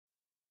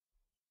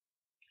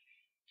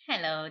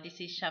Hello,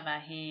 this is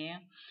Chaba here.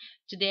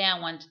 Today I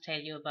want to tell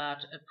you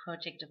about a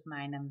project of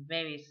mine I'm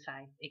very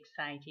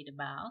excited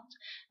about.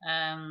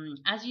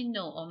 As you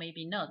know, or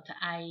maybe not,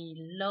 I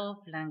love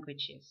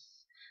languages.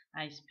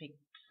 I speak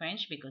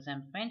French because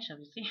I'm French,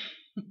 obviously.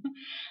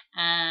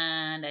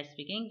 And I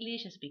speak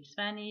English, I speak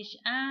Spanish,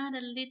 and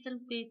a little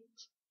bit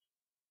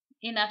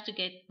enough to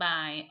get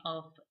by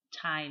of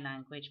Thai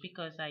language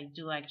because I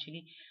do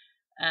actually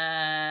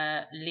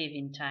live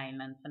in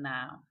Thailand for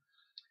now.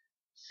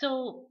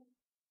 So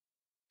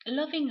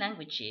loving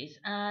languages,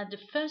 the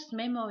first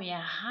memory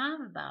I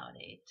have about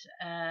it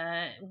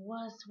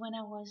was when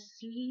I was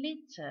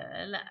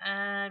little.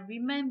 I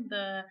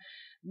remember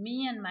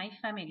me and my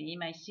family,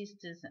 my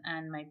sisters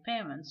and my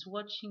parents,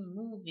 watching a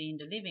movie in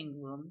the living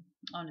room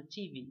on the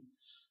TV.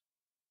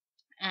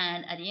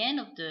 And at the end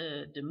of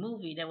the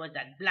movie, there was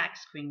that black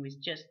screen with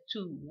just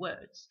two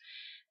words.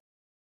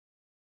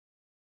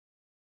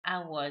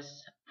 I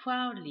was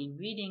proudly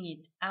reading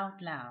it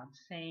out loud,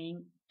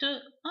 saying, "Te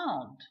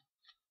honte."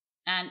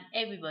 And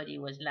everybody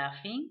was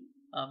laughing,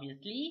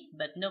 obviously,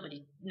 but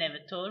nobody never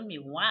told me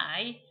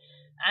why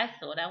I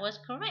thought I was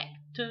correct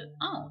to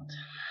aunt.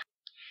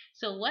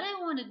 So what I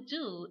want to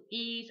do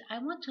is I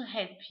want to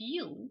help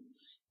you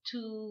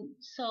to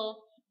solve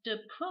the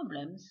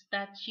problems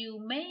that you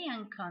may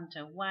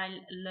encounter while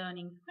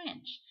learning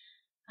French.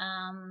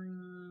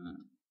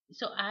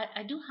 So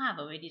I do have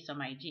already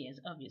some ideas,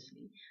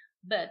 obviously,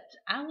 but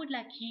I would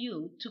like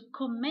you to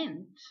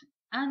comment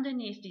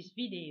underneath this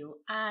video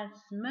as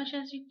much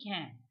as you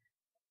can,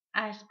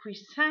 as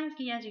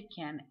precisely as you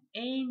can,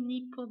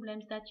 any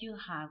problems that you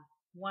have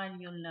while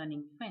you're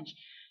learning French.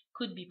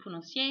 Could be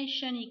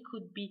pronunciation, it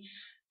could be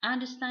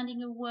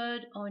understanding a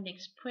word or an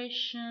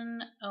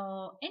expression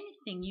or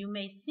anything you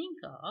may think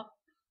of,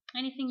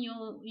 anything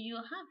you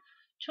have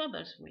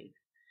troubles with.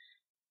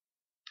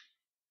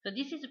 So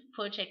this is a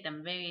project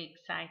I'm very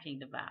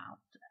excited about.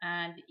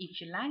 And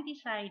if you like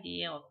this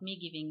idea of me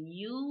giving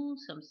you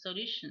some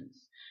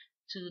solutions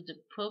to the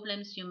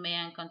problems you may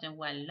encounter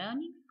while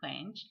learning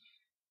French,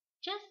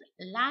 just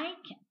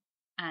like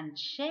and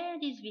share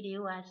this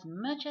video as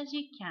much as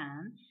you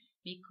can,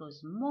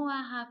 because more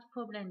I have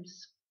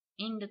problems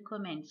in the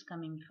comments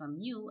coming from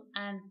you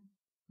and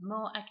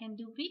more I can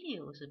do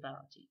videos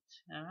about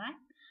it. Alright?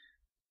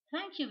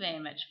 Thank you very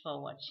much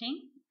for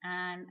watching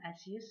and I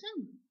see you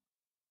soon.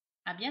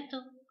 À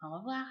bientôt. Au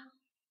revoir.